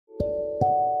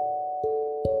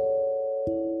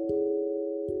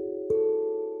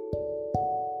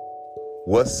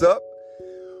What's up?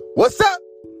 What's up?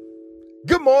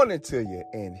 Good morning to you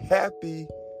and happy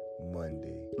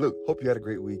Monday. Look, hope you had a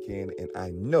great weekend, and I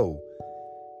know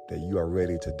that you are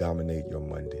ready to dominate your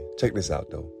Monday. Check this out,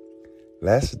 though.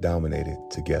 Let's dominate it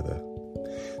together.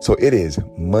 So it is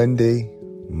Monday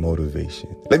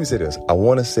motivation. Let me say this. I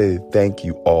want to say thank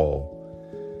you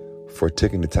all for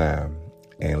taking the time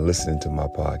and listening to my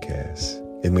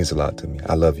podcast. It means a lot to me.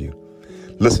 I love you.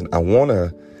 Listen, I want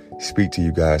to speak to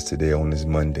you guys today on this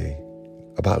Monday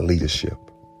about leadership,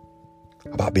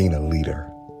 about being a leader.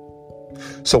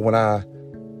 So when I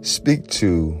speak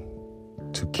to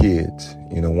kids,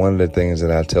 one of the things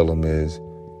that I tell them is,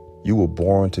 you were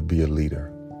born to be a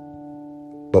leader.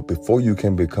 But before you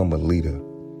can become a leader,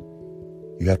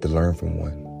 you have to learn from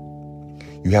one.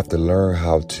 You have to learn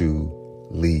how to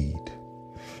lead.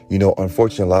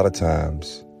 Unfortunately, a lot of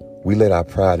times we let our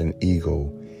pride and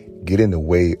ego get in the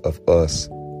way of us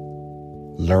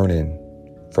learning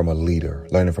from a leader,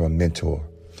 learning from a mentor.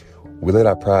 We let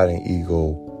our pride and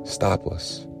ego stop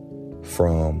us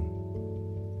from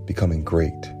becoming great.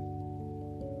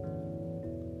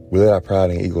 We let our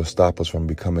pride and ego stop us from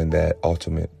becoming that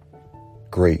ultimate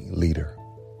great leader.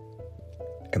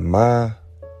 And my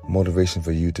motivation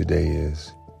for you today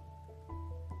is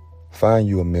find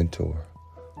you a mentor,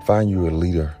 find you a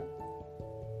leader,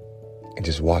 and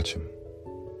just watch them.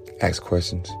 Ask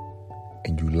questions,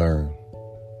 and you learn.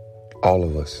 All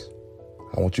of us,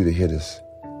 I want you to hear this.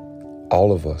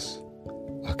 All of us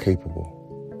are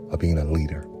capable of being a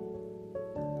leader.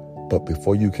 But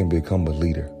before you can become a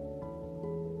leader,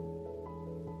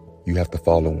 you have to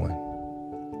follow one,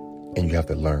 and you have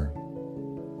to learn.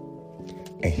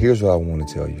 And here's what I want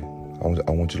to tell you.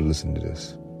 I want you to listen to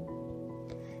this.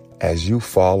 As you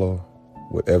follow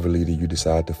whatever leader you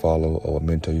decide to follow or a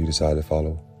mentor you decide to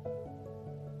follow,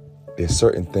 there's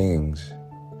certain things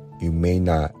you may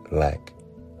not lack.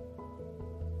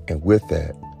 And with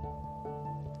that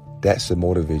should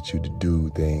motivate you to do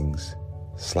things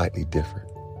slightly different.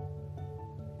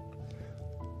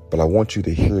 But I want you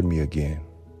to hear me again.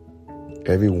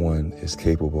 Everyone is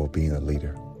capable of being a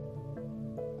leader.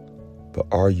 But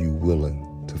are you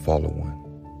willing to follow one?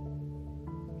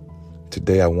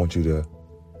 Today I want you to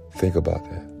think about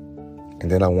that. And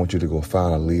then I want you to go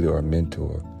find a leader or a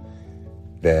mentor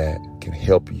that can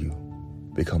help you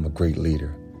become a great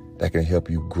leader, that can help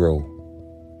you grow,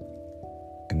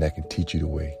 and that can teach you the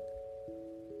way.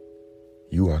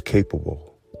 You are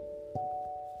capable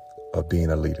of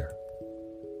being a leader.